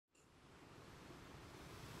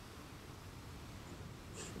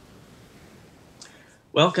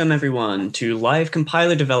Welcome everyone to live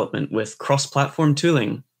compiler development with cross-platform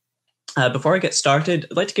tooling. Before I get started,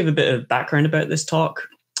 I'd like to give a bit of background about this talk.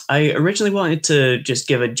 I originally wanted to just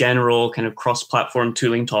give a general kind of cross-platform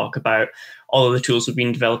tooling talk about all of the tools we've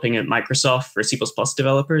been developing at Microsoft for C++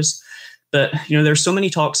 developers. But there's so many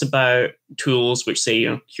talks about tools which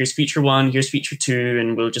say, here's feature one, here's feature two,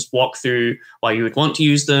 and we'll just walk through why you would want to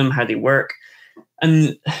use them, how they work.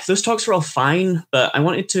 And those talks were all fine, but I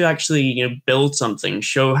wanted to actually build something,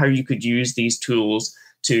 show how you could use these tools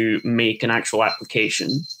to make an actual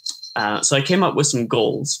application. So I came up with some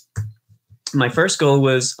goals. My first goal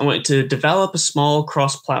was I wanted to develop a small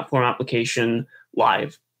cross-platform application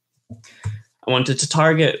live. I wanted to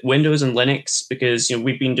target Windows and Linux because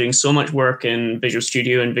we've been doing so much work in Visual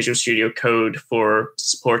Studio and Visual Studio Code for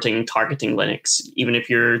supporting targeting Linux. Even if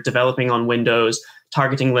you're developing on Windows,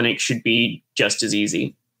 targeting Linux should be just as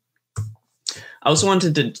easy. I also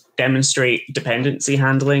wanted to demonstrate dependency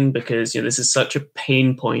handling because this is such a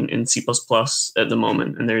pain point in C++ at the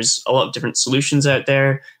moment, and there's a lot of different solutions out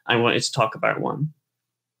there. I wanted to talk about one.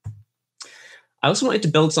 I also wanted to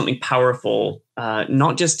build something powerful,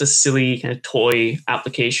 not just a silly kind of toy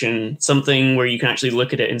application, something where you can actually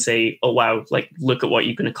look at it and say, oh, wow, like look at what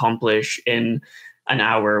you can accomplish in an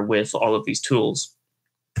hour with all of these tools.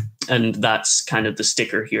 And that's kind of the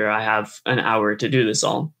sticker here. I have an hour to do this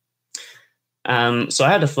all. So I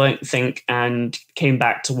had to think and came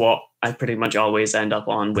back to what I pretty much always end up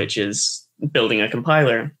on, which is building a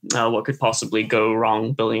compiler. What could possibly go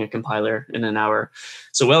wrong building a compiler in an hour?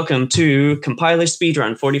 So welcome to compiler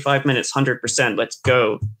speedrun, 45 minutes, 100%. Let's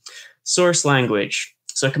go. Source language.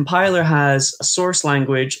 So a compiler has a source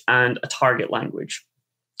language and a target language.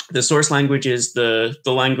 The source language is the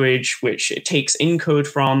language which it takes in code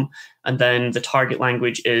from, and then the target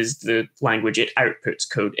language is the language it outputs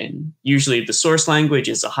code in. Usually the source language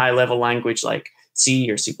is a high-level language like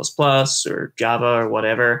C or C++ or Java or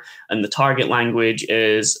whatever, and the target language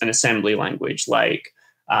is an assembly language like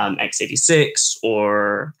x86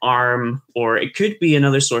 or ARM, or it could be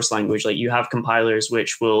another source language. Like you have compilers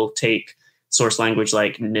which will take source language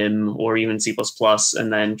like nim or even C++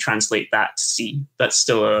 and then translate that to C. That's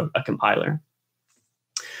still a compiler.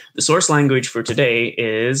 The source language for today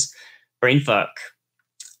is brainfuck.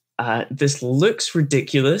 This looks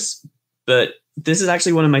ridiculous, but this is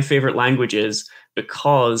actually one of my favorite languages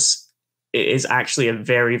because it is actually a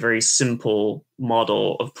very, very simple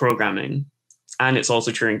model of programming, and it's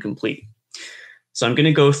also Turing complete. So I'm going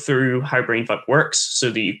to go through how brainfuck works so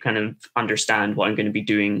that you kind of understand what I'm going to be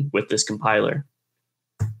doing with this compiler.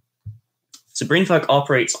 So brainfuck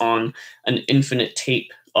operates on an infinite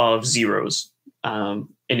tape of zeros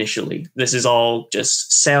initially. This is all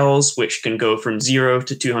just cells which can go from 0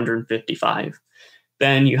 to 255.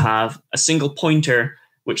 Then you have a single pointer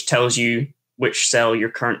which tells you which cell you're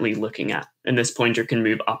currently looking at. And this pointer can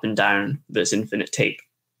move up and down this infinite tape.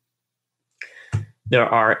 There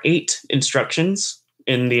are 8 instructions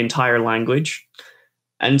in the entire language,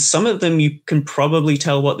 and some of them you can probably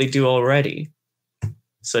tell what they do already,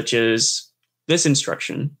 such as this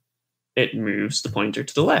instruction. It moves the pointer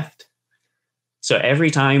to the left. So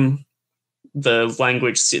every time the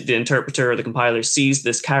language, the interpreter or the compiler sees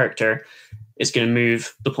this character, it's going to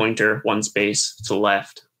move the pointer one space to the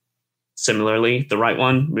left. Similarly, the right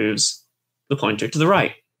one moves the pointer to the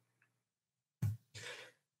right.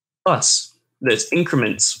 Plus, this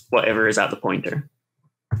increments whatever is at the pointer.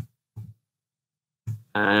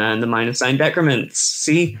 And the minus sign decrements.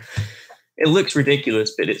 See, it looks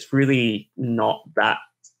ridiculous, but it's really not that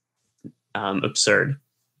absurd.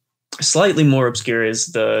 Slightly more obscure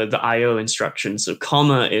is the IO instruction. So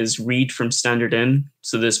comma is read from standard in.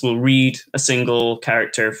 So this will read a single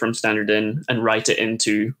character from standard in and write it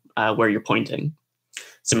into where you're pointing.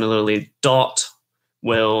 Similarly, dot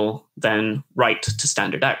will then write to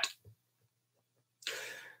standard out.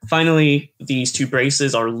 Finally, these two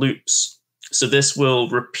braces are loops. So this will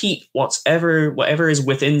repeat whatever is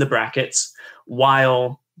within the brackets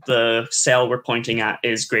while the cell we're pointing at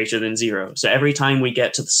is greater than 0. So every time we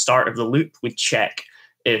get to the start of the loop, we check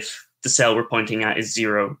if the cell we're pointing at is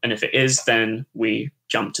 0. And if it is, then we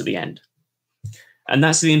jump to the end. And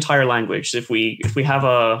that's the entire language. So if we have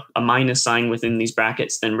a minus sign within these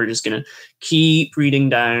brackets, then we're just going to keep reading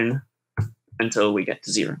down until we get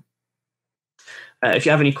to 0. If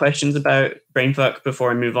you have any questions about brainfuck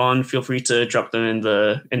before I move on, feel free to drop them in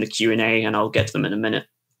the Q&A, and I'll get to them in a minute.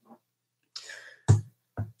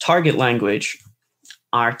 Target language.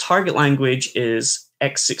 Our target language is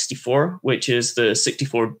x64, which is the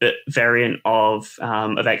 64-bit variant of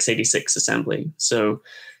x86 assembly. So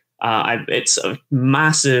It's a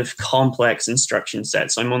massive, complex instruction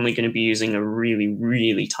set, so I'm only going to be using a really,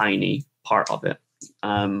 really tiny part of it.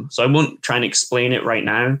 So I won't try and explain it right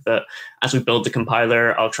now, but as we build the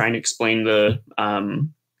compiler, I'll try and explain the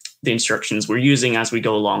instructions we're using as we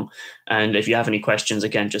go along. And if you have any questions,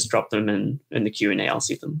 again, just drop them in the Q&A. I'll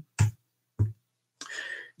see them.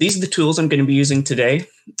 These are the tools I'm going to be using today.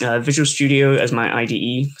 Visual Studio as my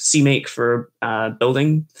IDE, CMake for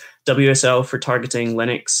building, WSL for targeting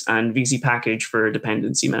Linux, and vcpkg for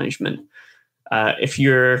dependency management. If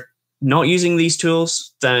you're not using these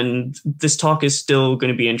tools, then this talk is still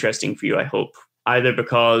going to be interesting for you, I hope. Either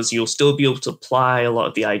because you'll still be able to apply a lot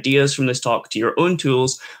of the ideas from this talk to your own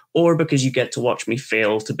tools, or because you get to watch me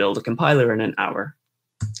fail to build a compiler in an hour.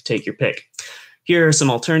 Take your pick. Here are some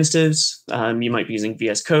alternatives. You might be using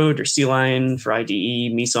VS Code or CLine for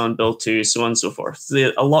IDE, Meson, Build2, so on and so forth.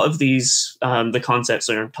 A lot of these, the concepts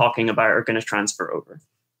that I'm talking about are going to transfer over.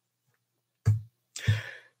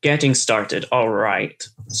 Getting started. All right.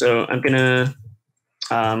 So I'm going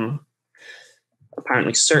to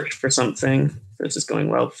apparently search for something. This is going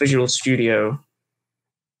well. Visual Studio.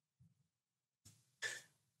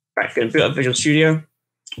 Right, going to boot up Visual Studio.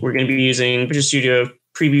 We're going to be using Visual Studio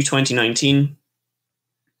Preview 2019.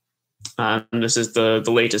 This is the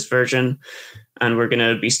latest version, and we're going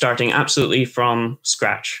to be starting absolutely from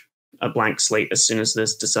scratch, a blank slate as soon as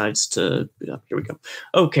this decides to boot up. Here we go.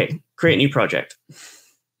 Okay, create a new project.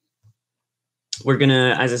 We're going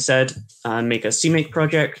to, as I said, make a CMake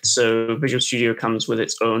project. So Visual Studio comes with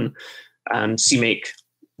its own CMake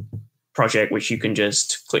project, which you can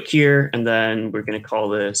just click here, and then we're going to call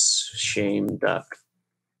this Shame Duck.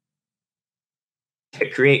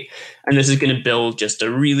 Hit create, and this is going to build just a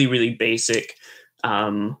really, really basic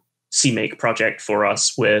CMake project for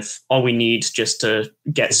us with all we need just to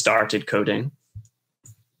get started coding.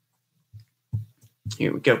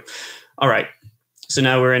 Here we go. All right. So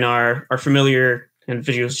now we're in our familiar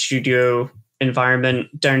Visual Studio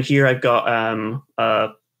environment. Down here, I've got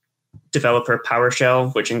a developer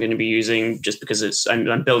PowerShell, which I'm going to be using just because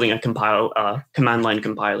I'm building a command line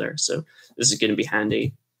compiler. So this is going to be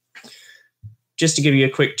handy. Just to give you a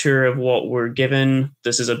quick tour of what we're given,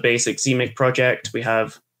 this is a basic CMake project. We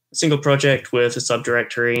have a single project with a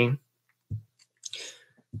subdirectory.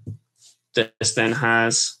 This then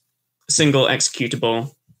has a single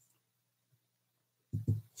executable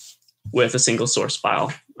with a single source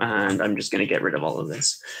file. And I'm just going to get rid of all of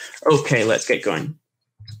this. Okay, let's get going.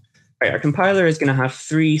 All right, our compiler is going to have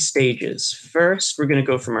 3 stages. First, we're going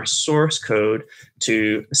to go from our source code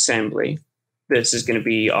to assembly. This is going to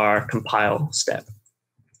be our compile step.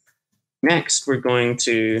 Next, we're going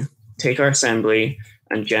to take our assembly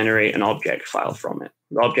and generate an object file from it.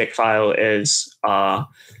 The object file is a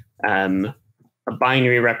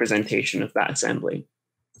binary representation of that assembly.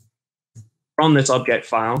 From this object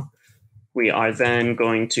file, we are then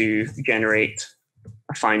going to generate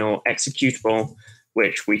a final executable,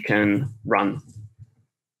 which we can run.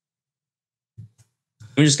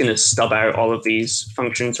 I'm just going to stub out all of these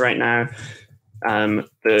functions right now.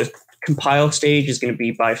 The compile stage is going to be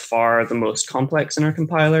by far the most complex in our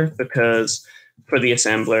compiler because for the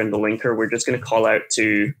assembler and the linker, we're just going to call out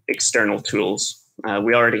to external tools.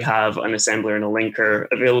 We already have an assembler and a linker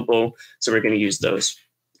available, so we're going to use those.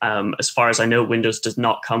 As far as I know, Windows does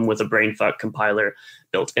not come with a brainfuck compiler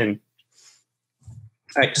built in.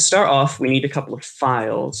 All right, to start off, we need a couple of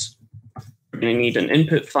files. We're going to need an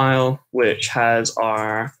input file, which has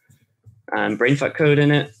our brainfuck code in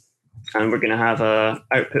it. And we're going to have an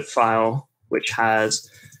output file, which is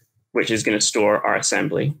going to store our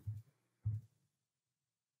assembly.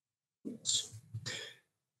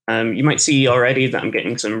 You might see already that I'm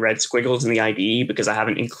getting some red squiggles in the IDE because I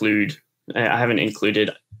haven't included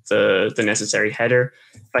the necessary header.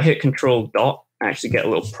 If I hit Control dot, I actually get a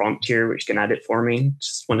little prompt here, which can add it for me.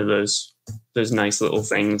 Just one of those nice little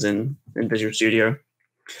things in Visual Studio.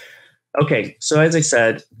 Okay, so as I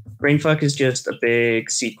said, brainfuck is just a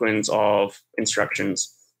big sequence of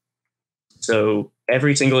instructions. So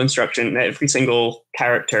every single instruction, every single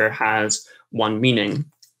character has one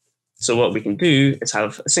meaning. So what we can do is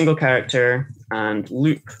have a single character and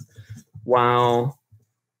loop while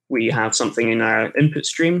we have something in our input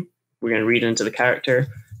stream. We're going to read into the character,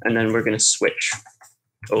 and then we're going to switch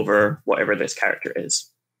over whatever this character is.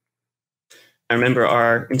 Now remember,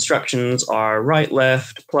 our instructions are right,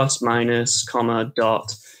 left, plus, minus, comma,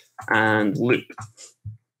 dot, and loop.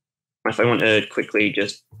 If I want to quickly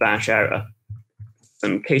just bash out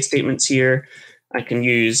some case statements here, I can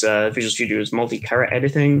use Visual Studio's multi-caret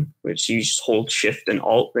editing, which you just hold Shift and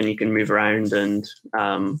Alt, then you can move around and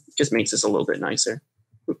just makes this a little bit nicer.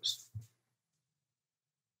 Oops.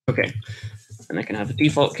 Okay, and I can have a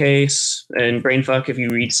default case. In brainfuck, if you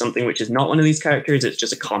read something which is not one of these characters, it's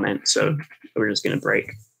just a comment. So we're just going to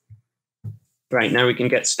break. Right, now we can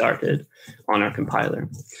get started on our compiler.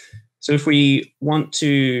 So if we want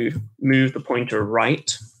to move the pointer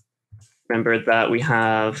right, remember that we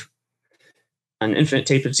have an infinite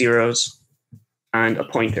tape of zeros and a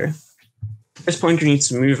pointer. This pointer needs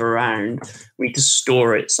to move around. We need to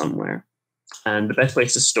store it somewhere. And the best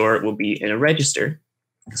place to store it will be in a register.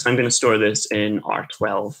 So I'm going to store this in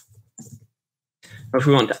R12. If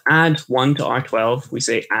we want to add 1 to R12, we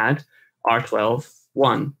say add R12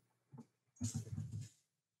 1.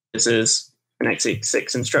 This is an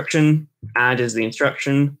x86 instruction. Add is the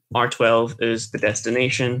instruction. R12 is the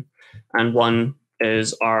destination. And 1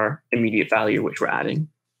 is our immediate value, which we're adding.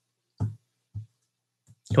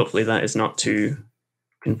 Hopefully that is not too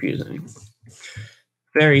confusing.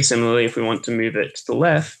 Very similarly, if we want to move it to the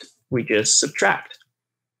left, we just subtract.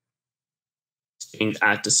 Change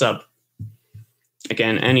add to sub.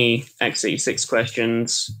 Again, any x86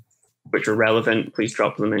 questions which are relevant, please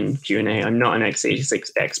drop them in Q&A. I'm not an x86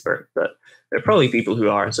 expert, but there are probably people who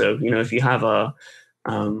are. So, if you have a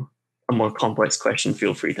more complex question,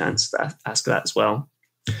 feel free to ask that as well.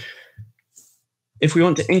 If we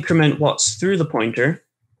want to increment what's through the pointer,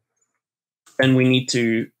 then we need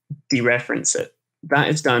to dereference it. That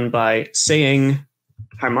is done by saying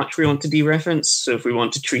how much we want to dereference. So if we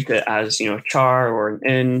want to treat it as a char or an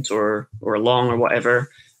int or a long or whatever,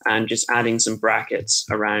 and just adding some brackets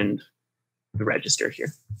around the register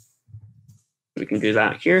here. We can do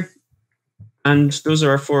that here. And those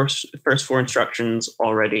are our first 4 instructions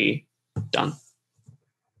already done.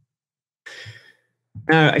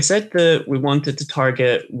 Now, I said that we wanted to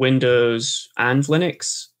target Windows and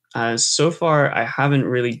Linux. So far, I haven't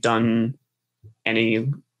really done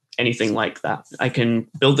anything like that. I can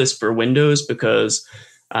build this for Windows because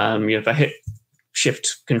if I hit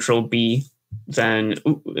Shift Control B, then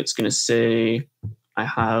it's going to say I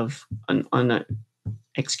have an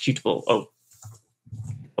unexecutable. Oh,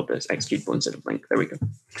 this executable instead of link. There we go.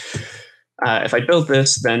 If I build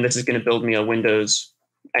this, then this is going to build me a Windows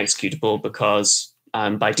executable because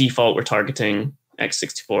by default we're targeting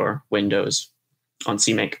x64 Windows on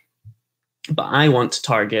CMake. But I want to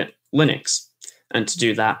target Linux. And to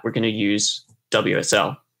do that, we're going to use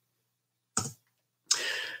WSL.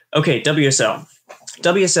 Okay, WSL.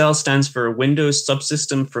 WSL stands for Windows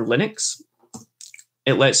Subsystem for Linux.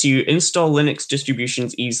 It lets you install Linux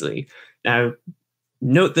distributions easily. Now,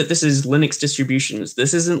 note that this is Linux distributions.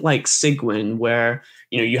 This isn't like Cygwin, where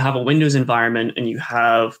you have a Windows environment and you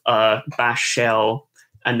have a bash shell,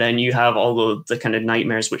 and then you have all of the kind of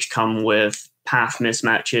nightmares which come with path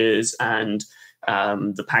mismatches and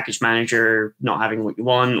the package manager not having what you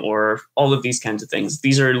want, or all of these kinds of things.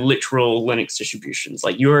 These are literal Linux distributions.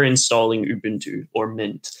 Like you're installing Ubuntu or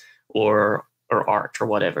Mint or Arch or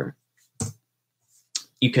whatever.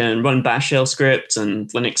 You can run bash shell scripts and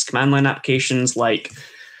Linux command line applications like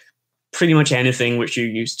pretty much anything which you're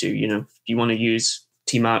used to. If you want to use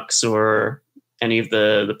Tmux or any of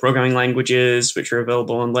the programming languages which are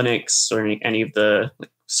available on Linux, or any of the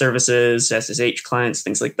services, SSH clients,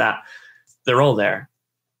 things like that, they're all there.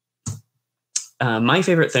 My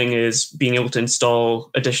favorite thing is being able to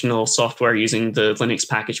install additional software using the Linux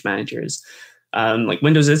package managers. Like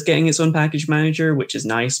Windows is getting its own package manager, which is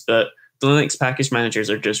nice, but the Linux package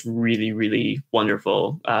managers are just really, really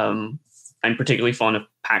wonderful. I'm particularly fond of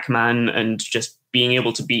Pacman, and just being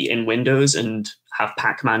able to be in Windows and have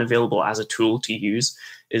Pacman available as a tool to use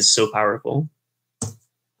is so powerful.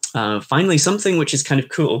 Finally, something which is kind of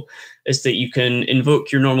cool is that you can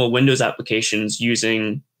invoke your normal Windows applications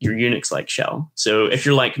using your Unix-like shell. So if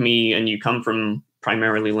you're like me and you come from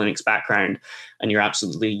primarily Linux background and you're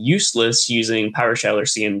absolutely useless using PowerShell or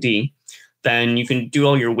CMD, then you can do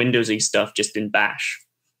all your Windowsy stuff just in bash,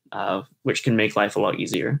 which can make life a lot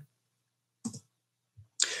easier.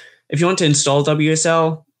 If you want to install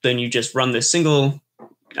WSL, then you just run this single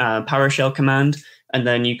PowerShell command, and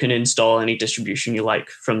then you can install any distribution you like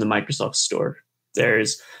from the Microsoft Store.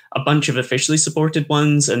 There's a bunch of officially supported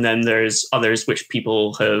ones, and then there's others which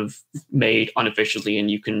people have made unofficially, and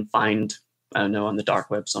you can find, I don't know, on the dark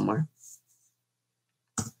web somewhere.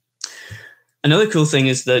 Another cool thing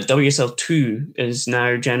is that WSL2 is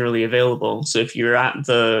now generally available. So if you're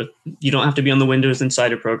you don't have to be on the Windows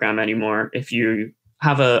Insider program anymore. If you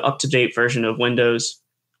have an up-to-date version of Windows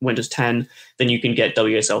 10, then you can get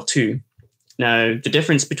WSL2. Now, the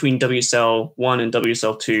difference between WSL1 and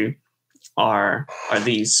WSL2 are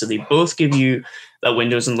these. So they both give you that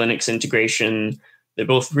Windows and Linux integration. They're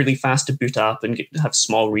both really fast to boot up and have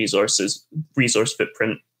small resource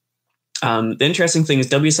footprint. The interesting thing is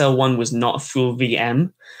WSL1 was not a full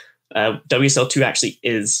VM. WSL2 actually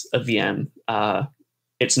is a VM.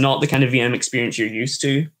 It's not the kind of VM experience you're used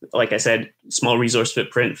to. Like I said, small resource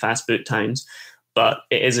footprint, fast boot times, but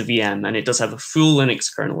it is a VM and it does have a full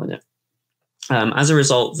Linux kernel in it. As a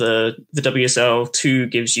result, the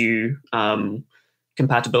WSL2 gives you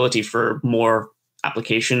compatibility for more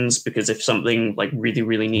applications, because if something like really,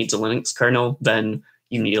 really needs a Linux kernel, then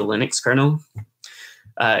you need a Linux kernel.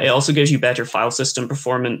 It also gives you better file system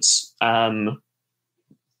performance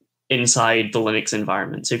inside the Linux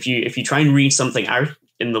environment. So if you try and read something out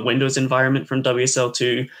in the Windows environment from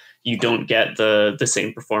WSL2, you don't get the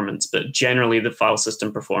same performance, but generally the file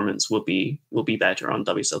system performance will be better on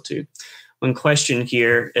WSL2. One question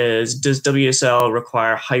here is, does WSL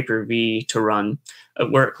require Hyper-V to run? At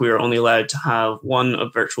work, we are only allowed to have one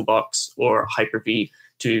of VirtualBox or Hyper-V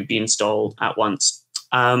to be installed at once.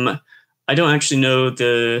 I don't actually know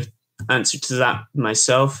the answer to that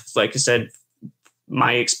myself. Like I said,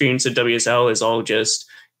 my experience of WSL is all just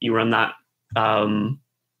you run that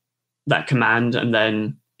that command and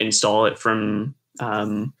then install it from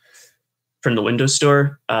the Windows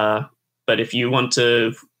Store. But if you want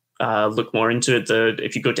to look more into it,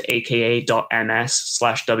 if you go to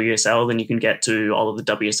aka.ms/WSL, then you can get to all of the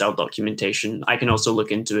WSL documentation. I can also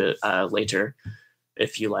look into it later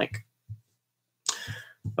if you like.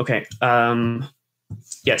 Okay.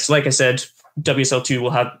 Yes, like I said, WSL2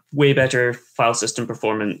 will have way better file system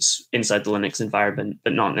performance inside the Linux environment,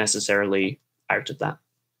 but not necessarily out of that.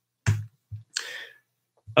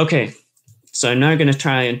 Okay, so I'm now going to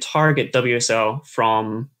try and target WSL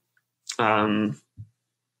from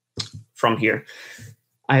here.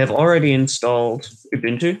 I have already installed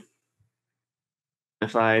Ubuntu.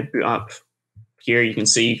 If I boot up here, you can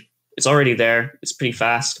see it's already there. It's pretty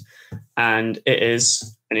fast, and it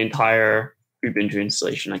is an entire Ubuntu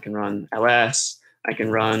installation. I can run ls, I can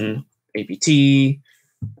run apt,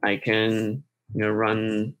 I can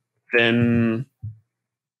run vim.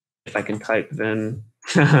 If I can type vim,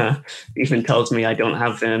 it even tells me I don't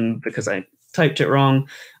have vim because I typed it wrong.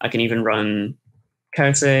 I can even run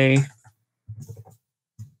CppOnSea.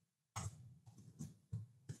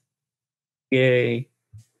 Yay.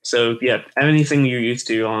 So yeah, anything you're used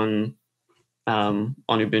to on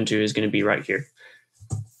Ubuntu is going to be right here.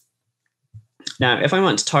 Now, if I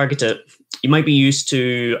want to target it, you might be used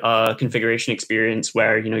to a configuration experience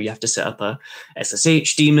where you have to set up a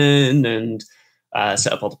SSH daemon and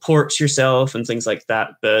set up all the ports yourself and things like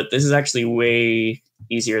that. But this is actually way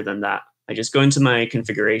easier than that. I just go into my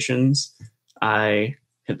configurations, I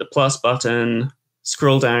hit the plus button,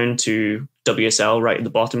 scroll down to WSL right at the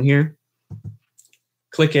bottom here,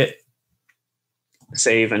 click it,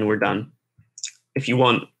 save, and we're done. If you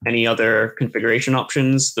want any other configuration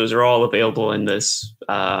options, those are all available in this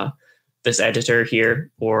this editor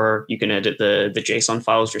here, or you can edit the JSON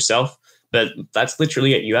files yourself. But that's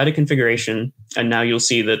literally it. You add a configuration, and now you'll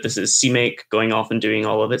see that this is CMake going off and doing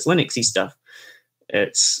all of its Linuxy stuff.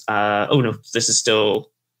 It's oh no, this is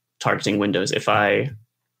still targeting Windows. If I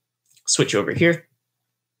switch over here,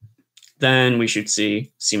 then we should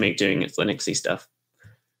see CMake doing its Linuxy stuff.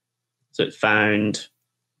 So it found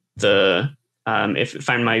if it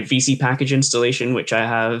found my vcpkg installation, which I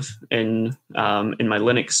have in my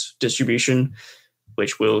Linux distribution,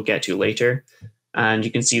 which we'll get to later. And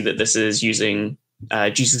you can see that this is using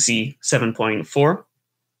GCC 7.4.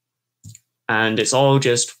 And it's all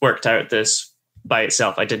just worked out this by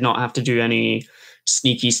itself. I did not have to do any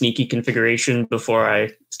sneaky configuration before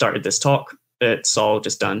I started this talk. It's all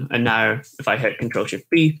just done. And now if I hit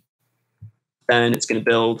Control-Shift-B, then it's going to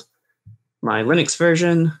build my Linux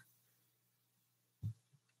version.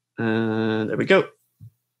 There we go.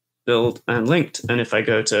 Build and linked. And if I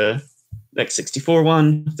go to x64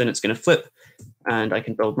 one, then it's going to flip and I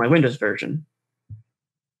can build my Windows version.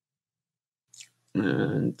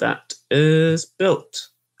 And that is built.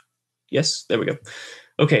 Yes, there we go.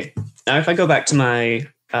 Okay, now if I go back to my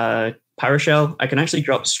PowerShell, I can actually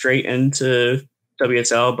drop straight into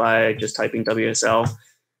WSL by just typing WSL.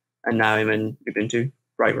 And now I'm in Ubuntu,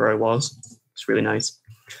 right where I was. It's really nice.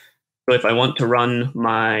 So if I want to run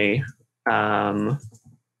my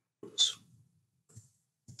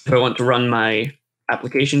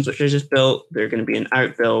applications, which I just built, they're going to be an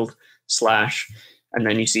out build / and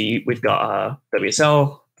then you see we've got a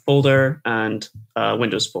WSL folder and a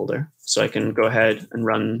Windows folder. So I can go ahead and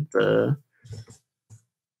run the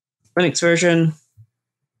Linux version,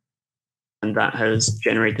 and that has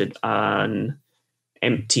generated an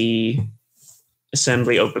empty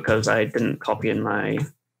assembly. Oh, because I didn't copy in my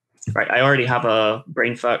right. I already have a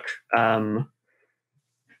brainfuck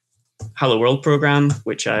Hello World program,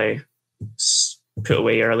 which I put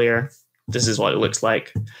away earlier. This is what it looks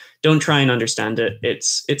like. Don't try and understand it.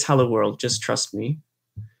 It's hello world, just trust me.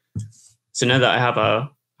 So now that I have a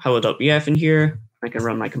hello.bf in here, I can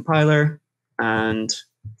run my compiler, and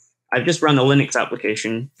I've just run a Linux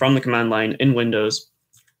application from the command line in Windows,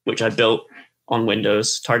 which I built on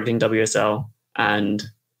Windows targeting WSL, and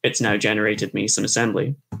it's now generated me some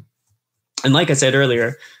assembly. And like I said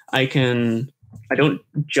earlier, I'm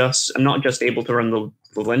not just able to run the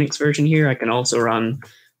Linux version here, I can also run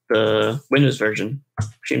the Windows version,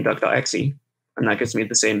 machineduck.exe, and that gives me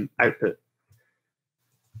the same output.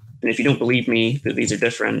 And if you don't believe me that these are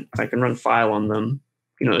different, I can run file on them.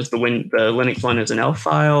 You know, the Linux one is an ELF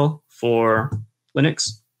file for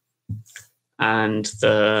Linux, and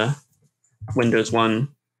the Windows one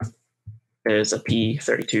is a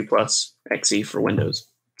P32 plus exe for Windows.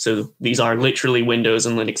 So these are literally Windows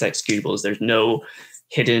and Linux executables. There's no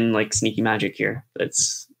hidden like sneaky magic here.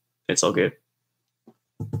 It's all good.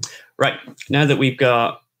 Right, now that we've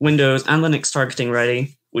got Windows and Linux targeting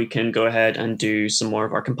ready, we can go ahead and do some more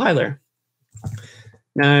of our compiler.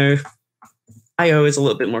 Now, I/O is a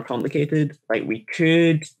little bit more complicated. Like, we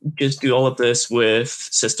could just do all of this with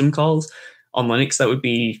system calls. On Linux, that would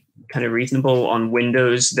be kind of reasonable. On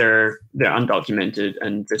Windows, they're undocumented,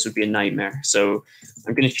 and this would be a nightmare. So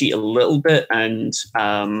I'm going to cheat a little bit and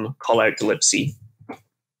call out to libc.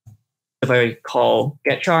 If I call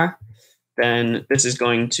getchar, then this is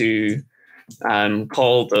going to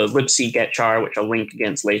call the libc getchar, which I'll link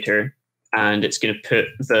against later, and it's going to put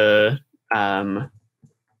the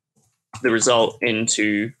result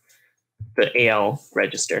into the AL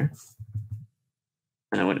register.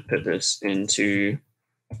 And I want to put this into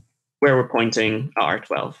where we're pointing at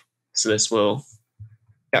R12. So this will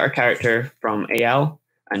get our character from AL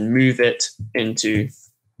and move it into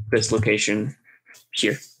this location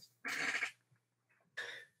here.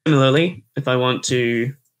 Similarly, if I want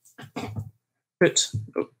to put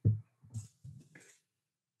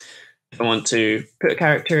a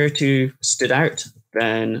character to stood out,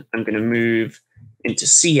 then I'm going to move into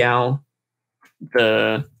CL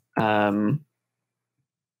the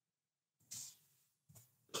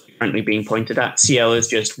currently being pointed at. CL is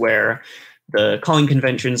just where the calling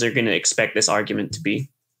conventions are going to expect this argument to be.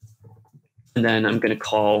 And then I'm going to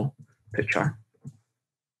call putchar.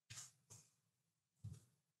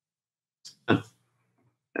 I'm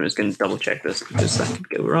just going to double check this because that could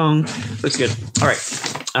go wrong. Looks good. All right.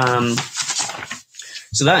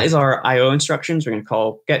 So that is our IO instructions. We're going to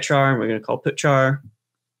call getchar and we're going to call putchar.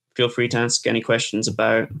 Feel free to ask any questions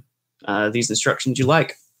about these instructions you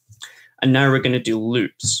like. And now we're going to do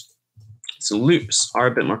loops. So loops are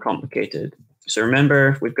a bit more complicated. So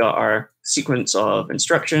remember, we've got our sequence of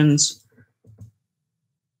instructions,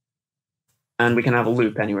 and we can have a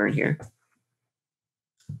loop anywhere in here.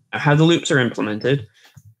 Now, how the loops are implemented,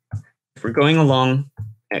 if we're going along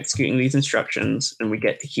executing these instructions and we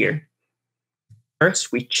get to here,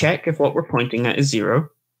 first we check if what we're pointing at is 0,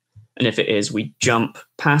 and if it is, we jump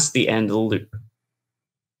past the end of the loop.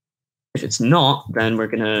 If it's not, then we're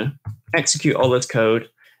going to execute all this code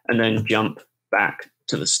and then jump back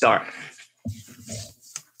to the start.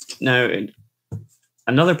 Now,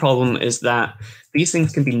 another problem is that these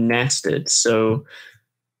things can be nested, so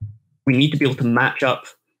we need to be able to match up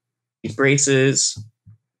these braces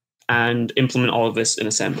and implement all of this in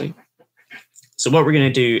assembly. So what we're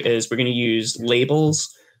going to do is we're going to use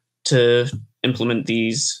labels to implement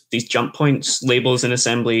these jump points. Labels in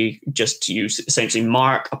assembly just to use essentially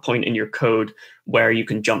mark a point in your code where you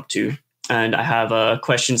can jump to. And I have a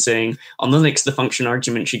question saying, on Linux, the function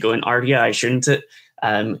argument should go in RDI, shouldn't it?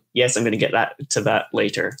 Yes, I'm going to get to that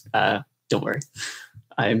later. Don't worry.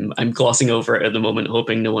 I'm glossing over it at the moment,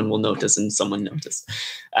 hoping no one will notice, and someone noticed.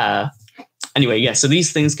 Anyway, yeah, so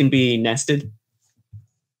these things can be nested.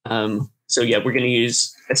 So yeah, we're going to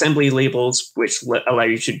use assembly labels, which allow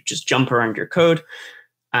you to just jump around your code.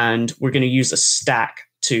 And we're going to use a stack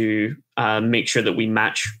to make sure that we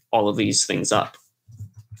match all of these things up.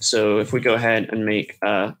 So if we go ahead and make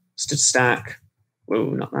a stack,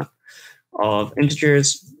 not that, of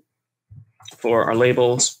integers for our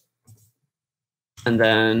labels, and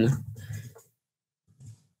then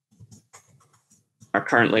our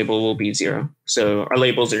current label will be 0. So our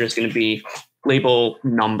labels are just going to be label,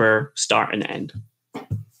 number, start, and end.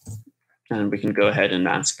 And we can go ahead and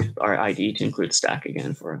ask our ID to include stack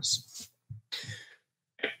again for us.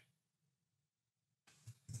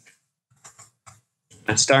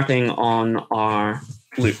 And starting on our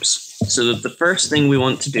loops. So the first thing we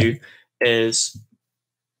want to do is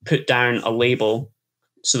put down a label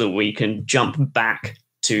so that we can jump back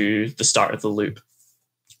to the start of the loop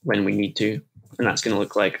when we need to. And that's going to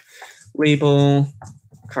look like label,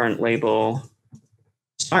 current label,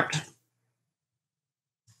 start.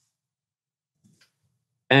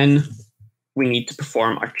 And we need to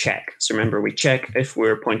perform our check. So remember, we check if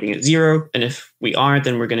we're pointing at 0, and if we are,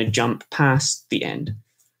 then we're going to jump past the end.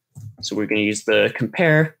 So we're going to use the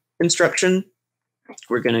compare instruction.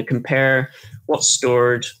 We're going to compare what's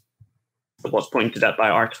stored, what's pointed at by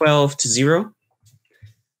R12 to 0.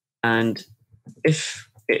 And if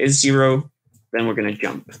it is 0, then we're going to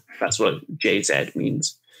jump. That's what JZ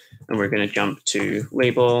means. And we're going to jump to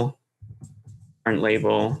label, current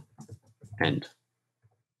label, end.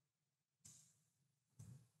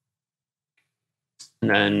 And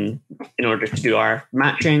then in order to do our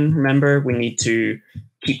matching, remember, we need to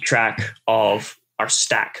keep track of our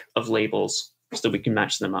stack of labels so that we can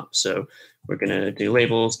match them up. So we're going to do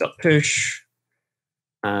labels.push,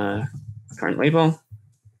 current label,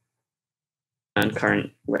 and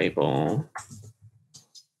current label.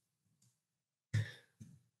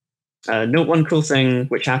 Note one cool thing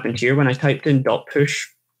which happened here when I typed in .push,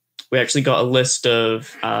 we actually got a list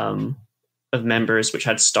of members which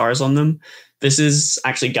had stars on them. This is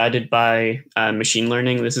actually guided by machine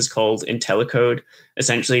learning. This is called IntelliCode.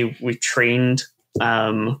 Essentially, we've trained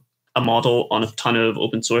a model on a ton of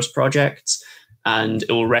open source projects, and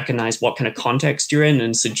it will recognize what kind of context you're in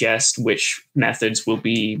and suggest which methods will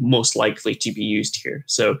be most likely to be used here.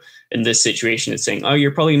 So in this situation, it's saying, oh,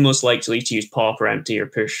 you're probably most likely to use pop or empty or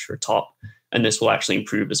push or top, and this will actually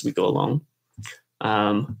improve as we go along.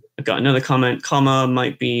 I've got another comment, comma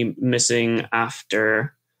might be missing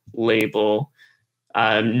after label.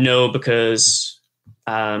 No, because,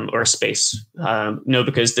 or a space. No,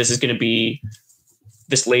 because this is going to be,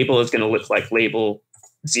 this label is going to look like label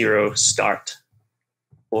 0 start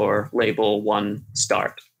or label 1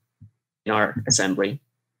 start in our assembly.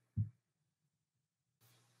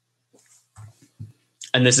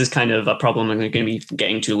 And this is kind of a problem I'm going to be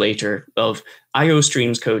getting to later of IO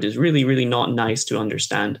streams code is really, really not nice to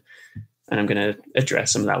understand. And I'm going to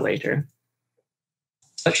address some of that later.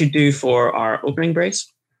 That should do for our opening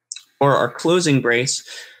brace. For our closing brace,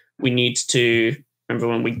 we need to, remember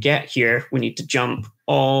when we get here, we need to jump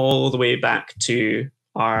all the way back to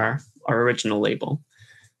our original label.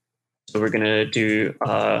 So we're going to do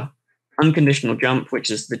unconditional jump, which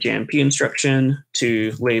is the JMP instruction,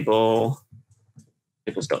 to label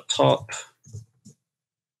labels.top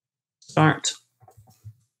start.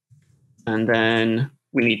 And then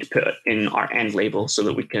we need to put in our end label so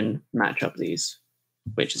that we can match up these,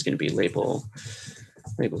 which is going to be labels.top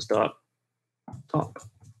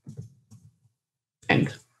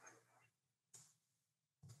end.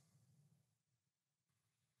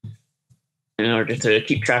 In order to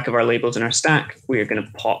keep track of our labels in our stack, we are going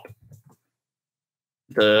to pop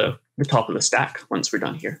the top of the stack once we're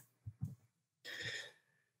done here.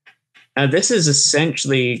 Now, this is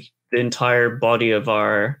essentially the entire body of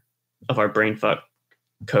our brainfuck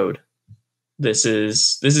code. This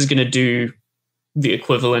is going to do the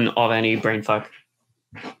equivalent of any brainfuck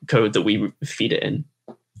code that we feed it in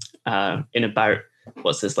about,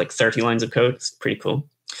 what's this, like 30 lines of code. It's pretty cool.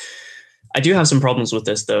 I do have some problems with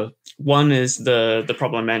this, though. One is the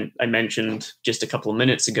problem I mentioned just a couple of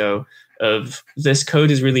minutes ago of this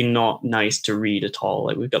code is really not nice to read at all.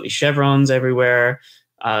 Like, we've got these chevrons everywhere.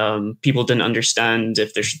 People didn't understand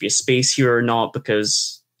if there should be a space here or not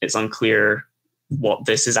because it's unclear what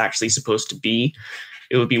this is actually supposed to be.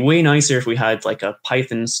 It would be way nicer if we had like a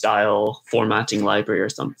Python style formatting library or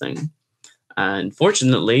something. And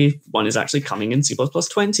fortunately, one is actually coming in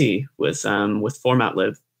C++20 with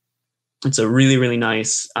formatlib. It's a really, really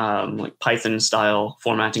nice like Python style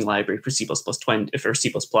formatting library for C++20 for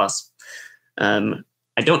C++.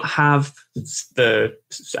 I don't have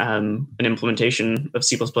an implementation of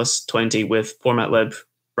C++20 with formatlib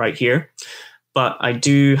right here, but I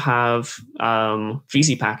do have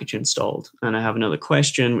vcpkg installed. And I have another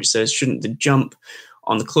question which says, shouldn't the jump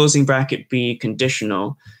on the closing bracket be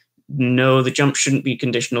conditional? No, the jump shouldn't be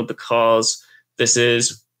conditional because this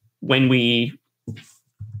is when we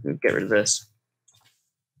get rid of this.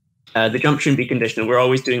 The jump shouldn't be conditional. We're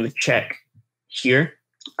always doing the check here.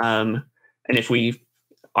 And if we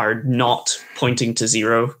are not pointing to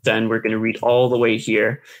 0, then we're going to read all the way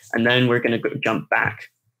here, and then we're going to go jump back,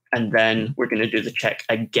 and then we're going to do the check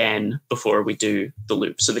again before we do the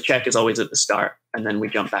loop. So the check is always at the start, and then we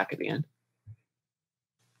jump back at the end.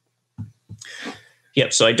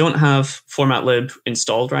 Yep, so I don't have formatlib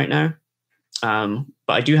installed right now,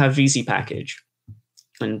 but I do have vcpkg.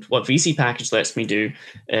 And what vcpkg lets me do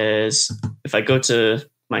is, if I go to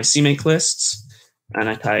my CMake lists and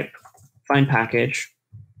I type find package,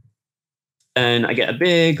 and I get a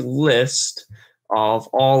big list of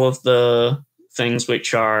all of the things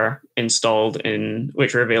which are installed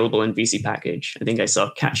which are available in vcpkg. I think I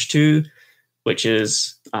saw catch2, which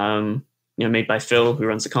is made by Phil, who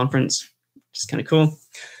runs the conference, which is kind of cool.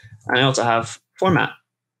 And I also have format.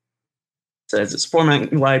 It says it's a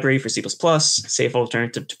format library for C++, safe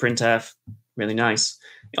alternative to printf. Really nice.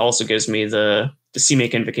 It also gives me the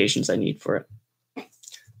CMake invocations I need for it.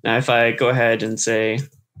 Now, if I go ahead and say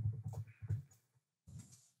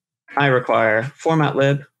I require format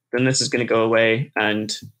lib, then this is going to go away,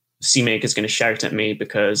 and CMake is going to shout at me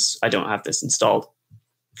because I don't have this installed.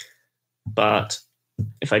 But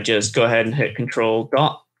if I just go ahead and hit Control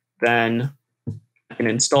dot, then I can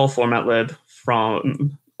install format lib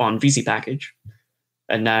on vcpkg.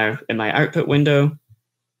 And now in my output window,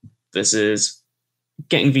 this is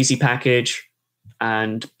getting vcpkg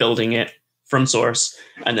and building it from source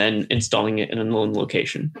and then installing it in a known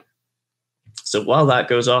location. So while that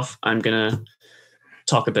goes off, I'm going to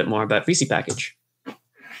talk a bit more about vcpkg.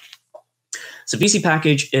 So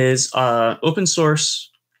vcpkg is an open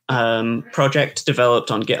source project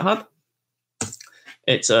developed on GitHub.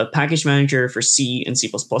 It's a package manager for C and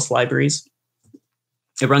C++ libraries.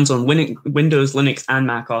 It runs on Windows, Linux, and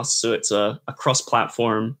macOS, so it's a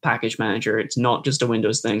cross-platform package manager. It's not just a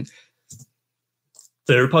Windows thing.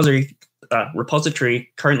 The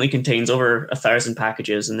repository currently contains over 1,000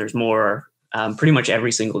 packages, and there's more pretty much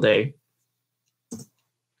every single day.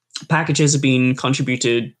 Packages have been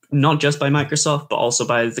contributed not just by Microsoft, but also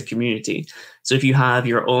by the community. So if you have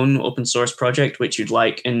your own open source project, which you'd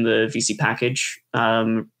like in the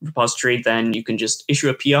vcpkg repository, then you can just issue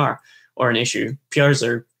a PR or an issue. PRs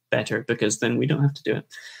are better because then we don't have to do it.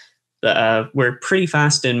 But, we're pretty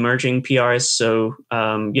fast in merging PRs. So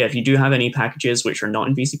yeah, if you do have any packages which are not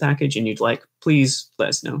in vcpkg and you'd like, please let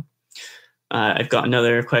us know. I've got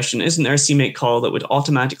another question. Isn't there a CMake call that would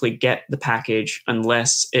automatically get the package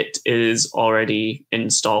unless it is already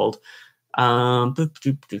installed? Yeah,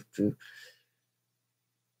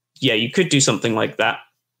 you could do something like that.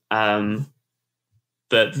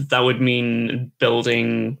 But that would mean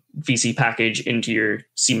building vcpkg into your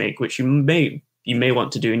CMake, which you may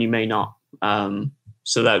want to do and you may not.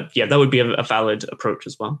 So that would be a valid approach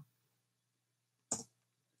as well.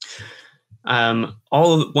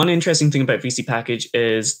 One interesting thing about vcpkg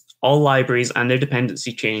is all libraries and their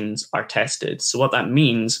dependency chains are tested. So what that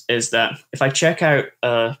means is that if I check out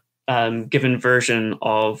a given version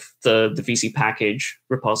of the vcpkg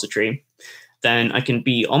repository, then I can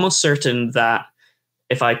be almost certain that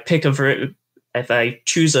if I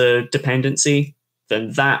choose a dependency,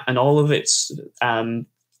 then that and all of its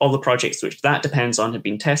all the projects which that depends on have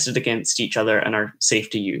been tested against each other and are safe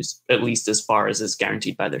to use, at least as far as is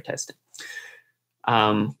guaranteed by their testing.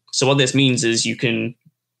 So what this means is you can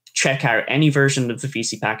check out any version of the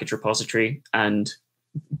vcpkg repository and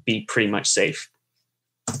be pretty much safe.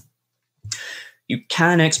 You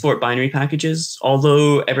can export binary packages,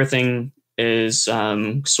 although everything is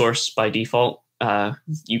sourced by default.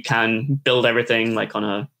 You can build everything like on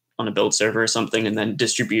a build server or something and then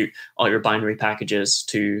distribute all your binary packages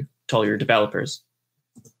to all your developers.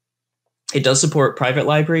 It does support private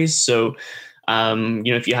libraries, so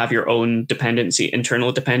if you have your own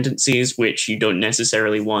internal dependencies, which you don't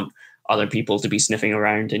necessarily want other people to be sniffing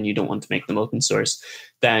around and you don't want to make them open source,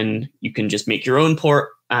 then you can just make your own port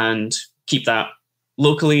and keep that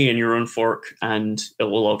locally in your own fork and it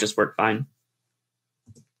will all just work fine.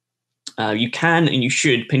 You can and you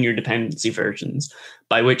should pin your dependency versions,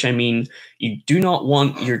 by which I mean you do not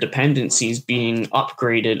want your dependencies being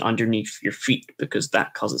upgraded underneath your feet because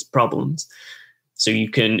that causes problems. So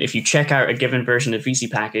you can, if you check out a given version of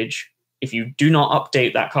vcpkg, if you do not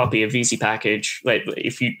update that copy of vcpkg, like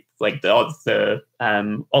if you like all of the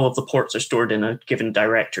ports are stored in a given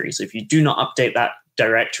directory. So if you do not update that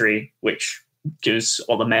directory, which gives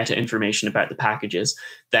all the meta information about the packages,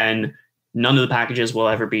 then none of the packages will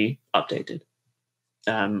ever be updated.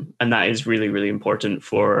 And that is really, really important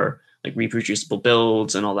for like reproducible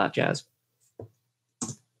builds and all that jazz.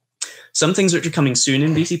 Some things which are coming soon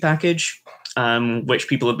in vcpkg, which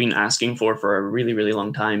people have been asking for a really, really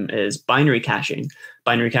long time, is binary caching.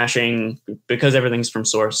 Binary caching, because everything's from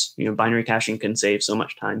source, binary caching can save so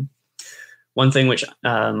much time. One thing which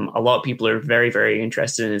a lot of people are very, very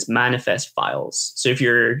interested in is manifest files. So if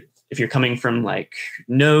you're coming from like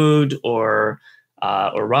Node or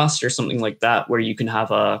Rust or something like that, where you can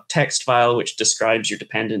have a text file which describes your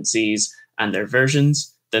dependencies and their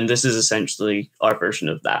versions, then this is essentially our version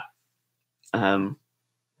of that.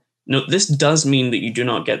 No, this does mean that you do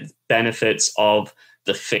not get benefits of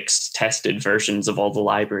the fixed tested versions of all the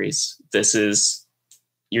libraries. This is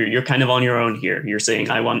you're kind of on your own here. You're saying,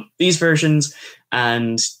 I want these versions,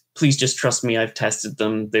 and please just trust me. I've tested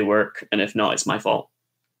them. They work. And if not, it's my fault.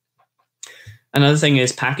 Another thing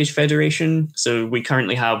is package federation. So we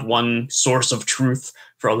currently have one source of truth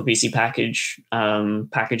for all the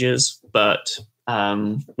vcpkg packages, but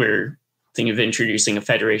we're thinking of introducing a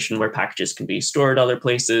federation where packages can be stored other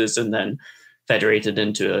places and then federated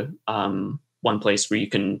into one place where you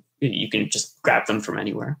can just grab them from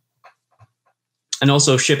anywhere. And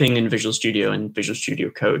also shipping in Visual Studio and Visual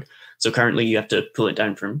Studio Code. So currently you have to pull it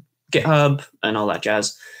down from GitHub and all that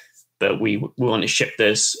jazz, but we want to ship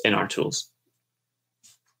this in our tools.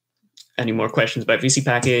 Any more questions about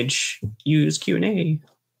vcpkg? Use Q&A.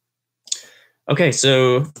 Okay,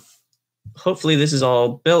 so hopefully this is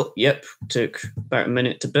all built. Yep, took about a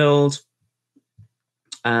minute to build.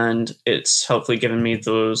 And it's hopefully given me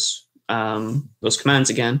those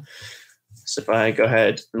commands again. So if I go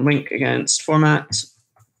ahead and link against format,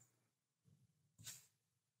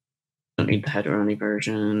 don't need the header only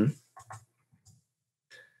version.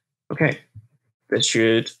 Okay, this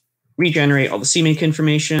should regenerate all the CMake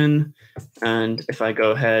information. And if I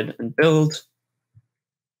go ahead and build,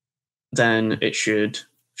 then it should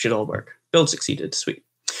all work. Build succeeded, sweet.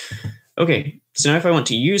 Okay, so now if I want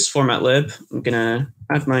to use format lib, I'm gonna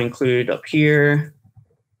add my include up here.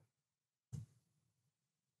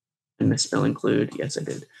 I misspell include, yes I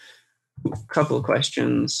did. A couple of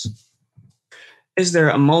questions. Is there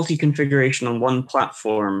a multi-configuration on one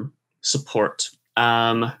platform support?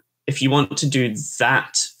 If you want to do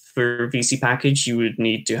that for vcpkg, you would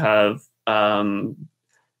need to have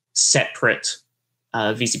separate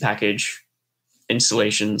vcpkg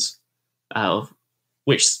installations,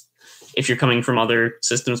 which if you're coming from other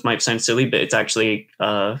systems might sound silly, but it's actually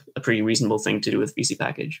a pretty reasonable thing to do with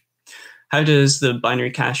vcpkg. How does the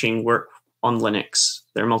binary caching work on Linux?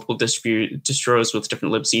 There are multiple distros with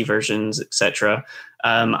different libc versions, etc.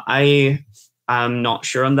 I am not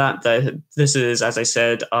sure on that. This is, as I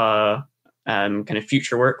said, kind of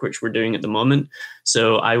future work, which we're doing at the moment.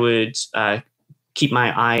 So I would keep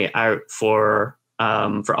my eye out for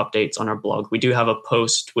updates on our blog. We do have a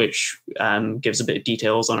post which gives a bit of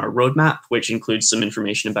details on our roadmap, which includes some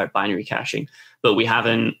information about binary caching, but we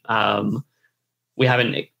haven't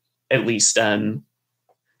at least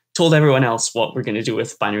told everyone else what we're going to do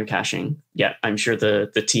with binary caching yet. I'm sure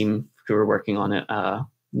the team who are working on it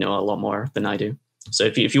know a lot more than I do. So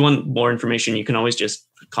if you want more information, you can always just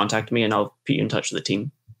contact me and I'll put you in touch with the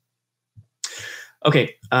team.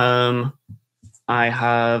 Okay, I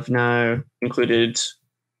have now included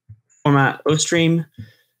format ostream.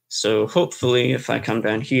 So hopefully if I come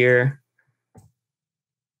down here,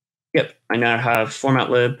 yep, I now have format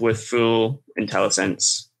lib with full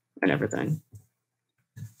IntelliSense and everything.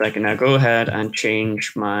 So I can now go ahead and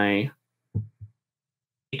change my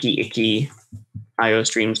icky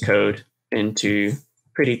iostreams code into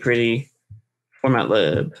pretty format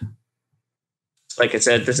lib. Like I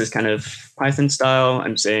said, this is kind of Python style.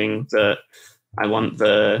 I'm saying that I want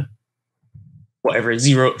the whatever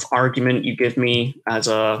 0th argument you give me as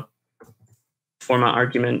a format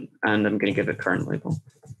argument, and I'm going to give it current label.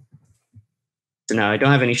 So now I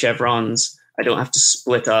don't have any chevrons. I don't have to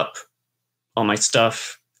split up all my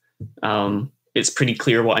stuff. It's pretty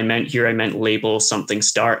clear what I meant here. I meant label something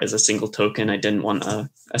start as a single token. I didn't want a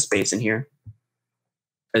space in here.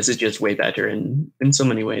 This is just way better in so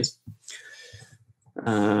many ways.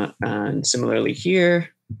 And similarly here,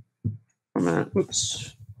 format,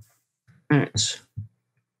 oops. All right.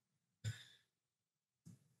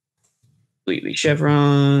 Completely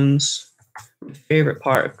chevrons. My favorite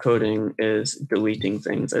part of coding is deleting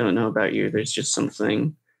things. I don't know about you. There's just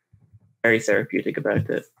something very therapeutic about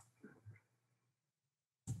it.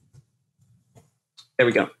 There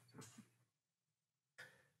we go.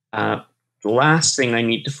 The last thing I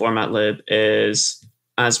need to format lib is,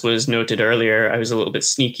 as was noted earlier, I was a little bit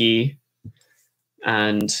sneaky,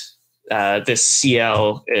 and this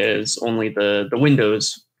CL is only the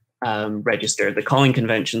Windows register. The calling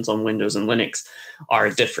conventions on Windows and Linux are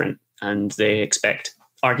different, and they expect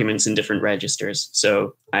arguments in different registers.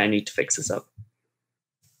 So I need to fix this up.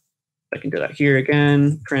 I can do that here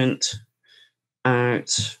again, print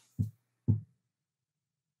out.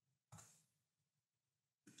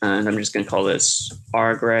 And I'm just going to call this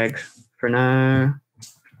rgreg for now.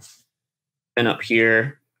 Then up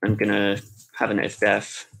here, I'm going to have an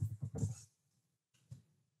ifdef.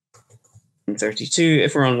 In 32,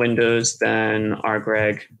 if we're on Windows, then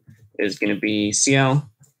rgreg is going to be CL.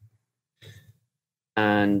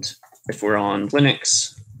 And if we're on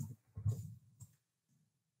Linux,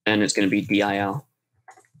 then it's going to be DIL.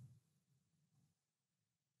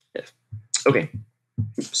 Okay.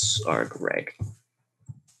 Oops, argreg.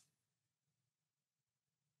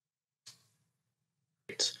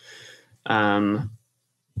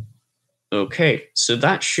 Okay, so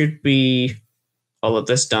that should be all of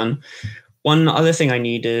this done. One other thing I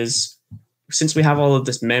need is, since we have all of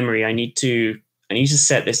this memory, I need to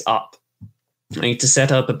set this up. I need to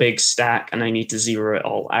set up a big stack and I need to zero it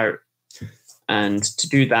all out. And to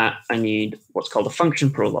do that, I need what's called a function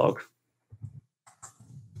prolog.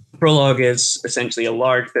 Prolog is essentially a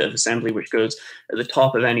large bit of assembly which goes at the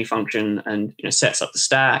top of any function and sets up the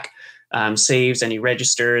stack, saves any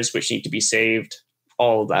registers which need to be saved,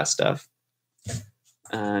 all of that stuff.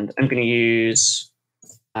 And I'm going to use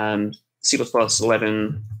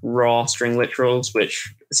C++11 raw string literals,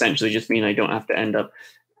 which essentially just mean I don't have to end up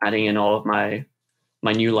adding in all of my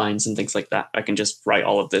new lines and things like that. I can just write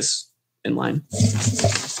all of this in line.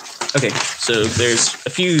 Okay, so there's a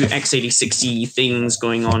few x86y things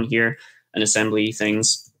going on here, and assembly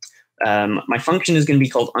things. My function is going to be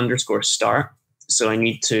called _start, so I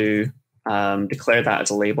need to declare that as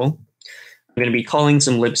a label. I'm going to be calling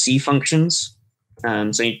some libc functions, so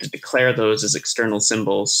I need to declare those as external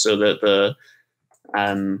symbols so that the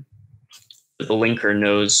linker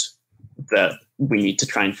knows that we need to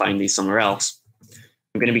try and find these somewhere else.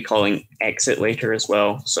 I'm going to be calling exit later as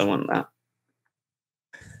well, so I want that.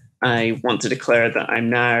 I want to declare that I'm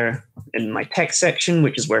now in my text section,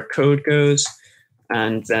 which is where code goes,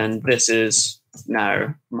 and then this is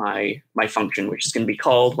now my function, which is going to be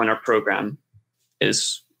called when our program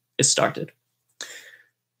is started.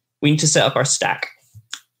 We need to set up our stack.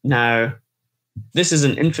 Now, this is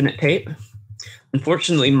an infinite tape.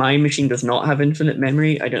 Unfortunately, my machine does not have infinite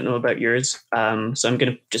memory. I don't know about yours. So I'm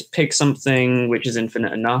going to just pick something which is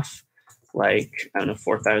infinite enough, like, I don't know,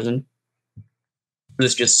 4,000.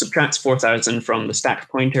 This just subtracts 4,000 from the stack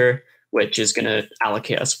pointer, which is going to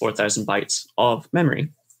allocate us 4,000 bytes of memory.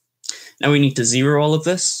 Now we need to zero all of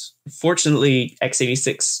this. Fortunately,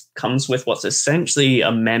 x86 comes with what's essentially a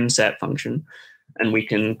memset function, and we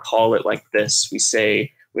can call it like this. We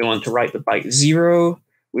say we want to write the byte 0,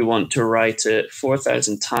 we want to write it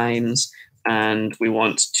 4,000 times, and we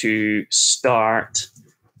want to start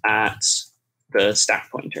at the stack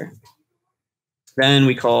pointer. Then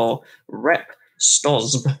we call rep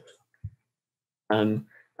stosb.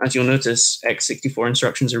 As you'll notice, x64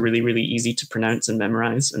 instructions are really, really easy to pronounce and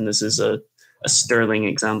memorize, and this is a sterling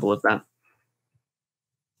example of that.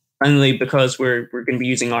 Finally, because we're going to be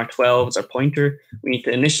using R12 as our pointer, we need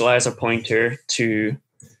to initialize our pointer to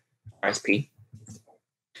RSP.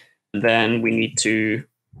 Then we need to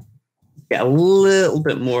get a little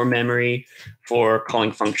bit more memory for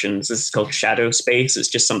calling functions. This is called shadow space. It's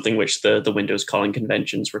just something which the Windows calling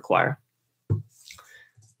conventions require.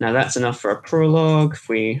 Now that's enough for our prologue. If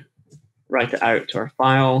we write it out to our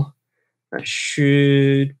file, that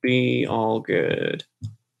should be all good.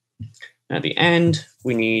 Now at the end,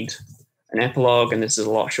 we need an epilogue, and this is a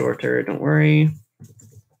lot shorter, don't worry.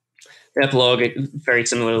 The epilogue, very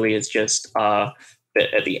similarly, is just a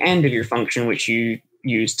bit at the end of your function, which you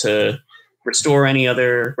use to restore any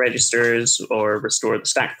other registers or restore the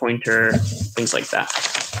stack pointer, things like that.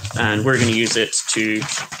 And we're going to use it to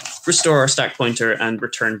restore our stack pointer and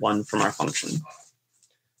return 1 from our function.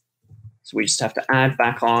 So we just have to add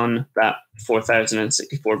back on that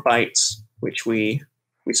 4,064 bytes, which we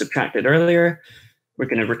subtracted earlier. We're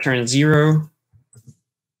going to return 0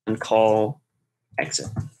 and call exit.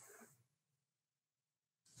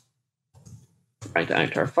 Write that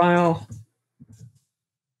out to our file.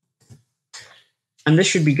 And this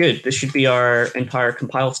should be good. This should be our entire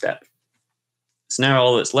compile step. So now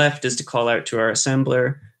all that's left is to call out to our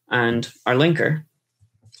assembler and our linker.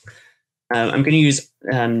 I'm going to use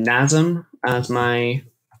NASM as my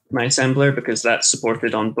assembler because that's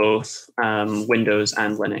supported on both Windows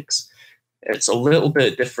and Linux. It's a little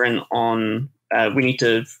bit different on, we need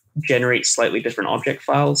to generate slightly different object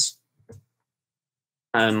files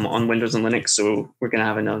on Windows and Linux, so we're going to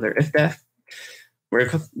have another ifdef. We're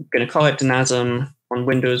going to call it to NASM. On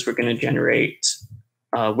Windows, we're going to generate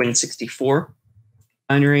Win64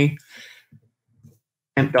 binary.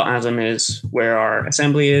 temp.asm is where our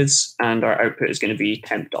assembly is, and our output is going to be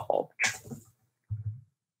temp.obj.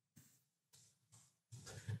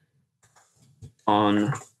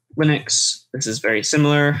 On Linux, this is very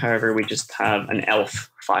similar. However, we just have an elf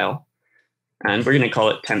file, and we're going to call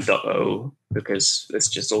it temp.o because it's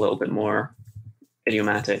just a little bit more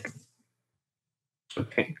idiomatic.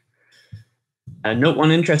 Okay. Note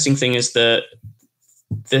one interesting thing is that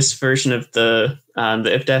this version of the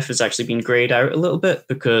ifdef has actually been grayed out a little bit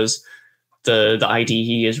because the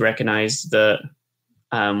IDE has recognized that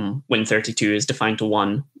Win32 is defined to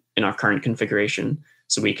 1, in our current configuration.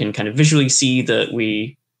 So we can kind of visually see that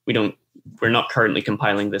we're not currently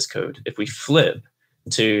compiling this code. If we flip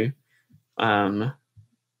to, here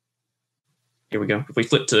we go. If we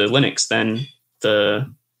flip to Linux, then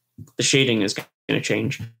the shading is going to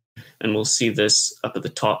change. And we'll see this up at the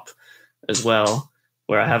top as well,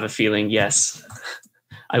 where I have a feeling, yes,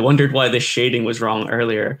 I wondered why this shading was wrong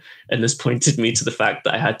earlier. And this pointed me to the fact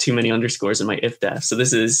that I had too many underscores in my ifdef. So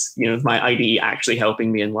this is, my IDE actually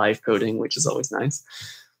helping me in live coding, which is always nice.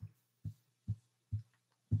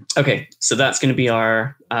 Okay, so that's going to be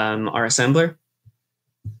our assembler.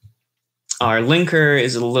 Our linker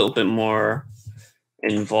is a little bit more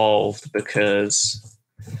involved because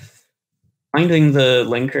finding the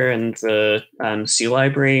linker and the C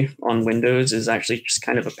library on Windows is actually just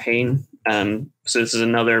kind of a pain. So this is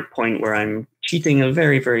another point where I'm cheating a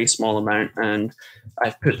very, very small amount, and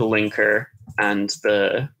I've put the linker and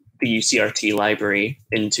the UCRT library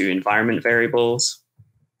into environment variables.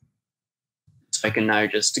 So I can now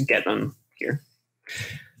just get them here.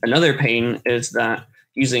 Another pain is that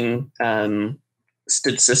using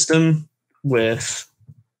std system with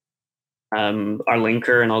our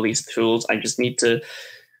linker and all these tools, I just need to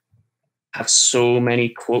have so many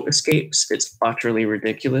quote escapes. It's utterly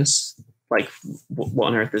ridiculous. Like, what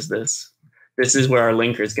on earth is this? This is where our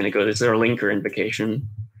linker is going to go. This is our linker invocation.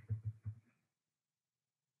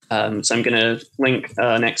 So I'm going to link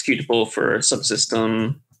an executable for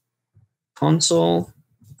subsystem console.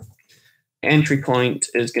 Entry point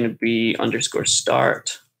is going to be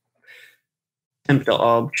 _start.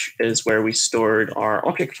 Temp.obj is where we stored our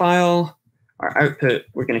object file. Our output,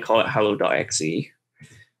 we're going to call it hello.exe.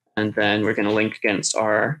 And then we're going to link against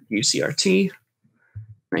our UCRT.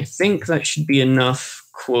 And I think that should be enough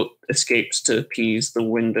quote escapes to appease the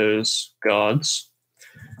Windows gods.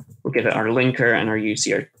 We'll give it our linker and our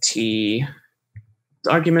UCRT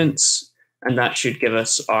arguments, and that should give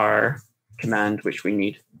us our command which we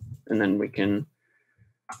need. And then we can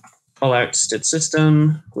call out std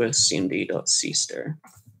system with cmd.cstir.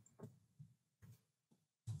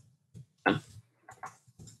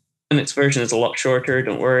 And its version is a lot shorter,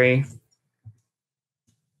 don't worry.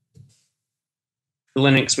 For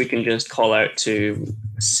Linux, we can just call out to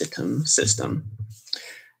system.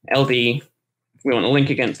 LD, we want to link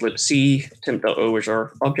against libc. Temp.o is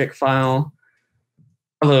our object file.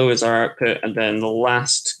 Hello is our output. And then the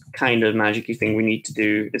last kind of magic-y thing we need to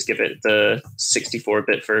do is give it the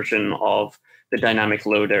 64-bit version of the dynamic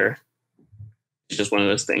loader. It's just one of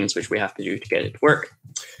those things which we have to do to get it to work.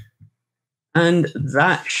 And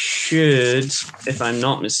that should, if I'm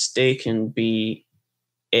not mistaken, be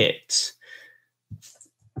it.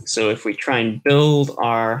 So if we try and build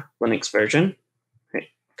our Linux version,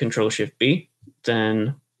 Control-Shift-B,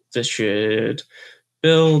 then this should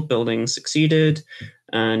building succeeded.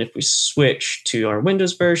 And if we switch to our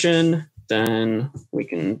Windows version, then we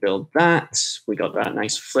can build that. We got that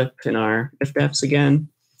nice flip in our ifdefs again.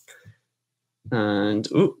 And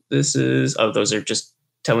this is, those are just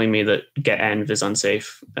telling me that getenv is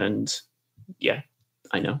unsafe. And yeah,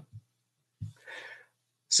 I know.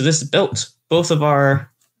 So this is built both of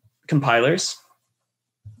our compilers.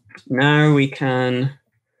 Now we can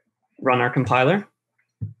run our compiler.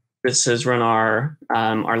 This has run our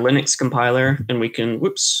Linux compiler, and we can,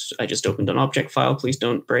 whoops, I just opened an object file. Please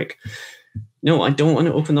don't break. No, I don't want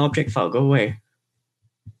to open the object file. Go away.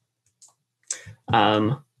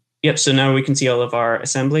 Yep, so now we can see all of our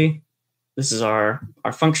assembly. This is our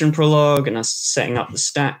function prologue and us setting up the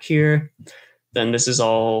stack here. Then this is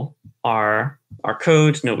all our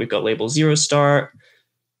code. Note we've got label 0 start,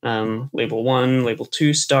 label 1, label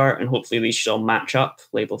 2 start, and hopefully these should all match up.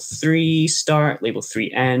 Label 3 start, label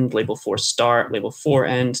 3 end, label 4 start, label 4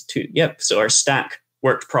 end, 2. Yep, so our stack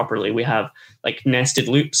worked properly. We have like nested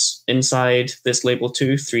loops inside this label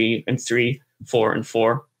 2, 3 and 3, 4 and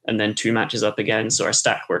 4, and then 2 matches up again. So our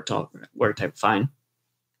stack worked out fine.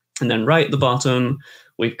 And then right at the bottom,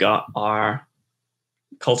 we've got our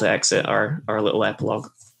call to exit, our little epilogue.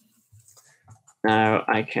 Now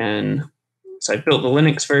I can, so I built the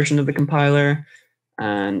Linux version of the compiler,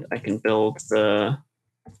 and I can build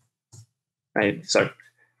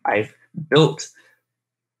I've built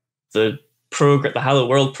the Hello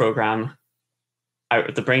World program out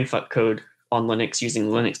of the brainfuck code on Linux using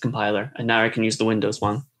the Linux compiler, and now I can use the Windows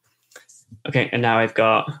one. Okay, and now I've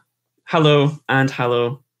got hello and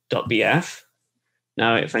hello.bf.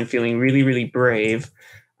 Now, if I'm feeling really, really brave,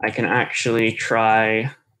 I can actually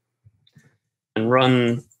try and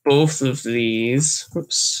run both of these,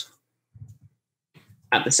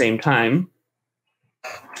 at the same time.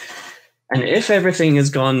 And if everything has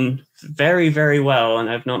gone very, very well, and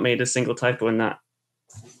I've not made a single typo in that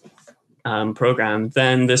program,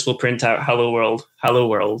 then this will print out hello world, hello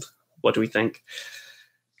world. What do we think?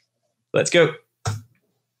 Let's go.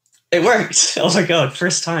 It worked. Oh my God,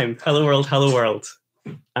 first time. Hello world, hello world.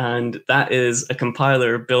 And that is a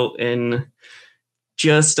compiler built in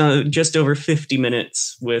just over 50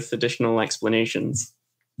 minutes with additional explanations.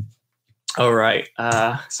 All right,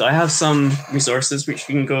 so I have some resources which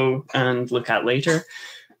you can go and look at later.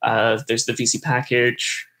 There's the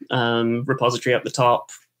vcpkg repository at the top,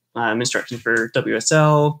 instruction for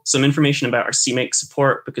WSL, some information about our CMake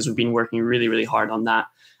support because we've been working really, really hard on that,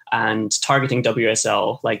 and targeting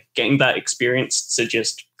WSL, like getting that experience to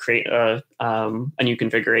just create a new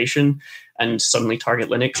configuration and suddenly target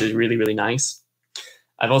Linux is really, really nice.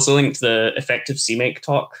 I've also linked the effective CMake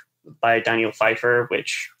talk by Daniel Pfeiffer,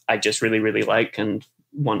 which I just really, really like and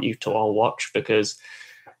want you to all watch, because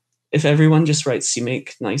if everyone just writes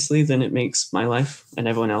CMake nicely, then it makes my life and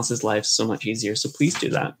everyone else's lives so much easier. So please do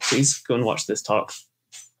that. Please go and watch this talk.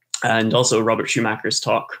 And also Robert Schumacher's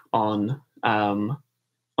talk on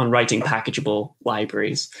writing packageable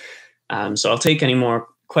libraries. So I'll take any more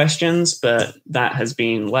questions, but that has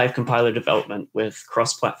been live compiler development with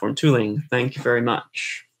cross-platform tooling. Thank you very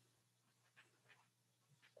much.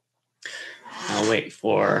 I'll wait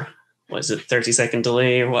for, what is it, 30-second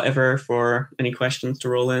delay or whatever for any questions to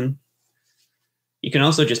roll in. You can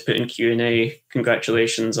also just put in Q&A,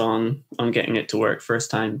 congratulations on getting it to work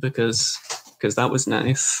first time, because that was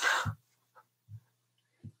nice.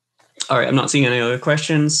 All right, I'm not seeing any other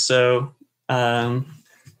questions, so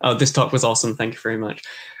oh, this talk was awesome. Thank you very much.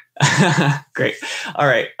 Great. All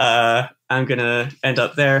right, I'm gonna end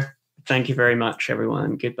up there. Thank you very much,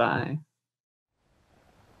 everyone. Goodbye.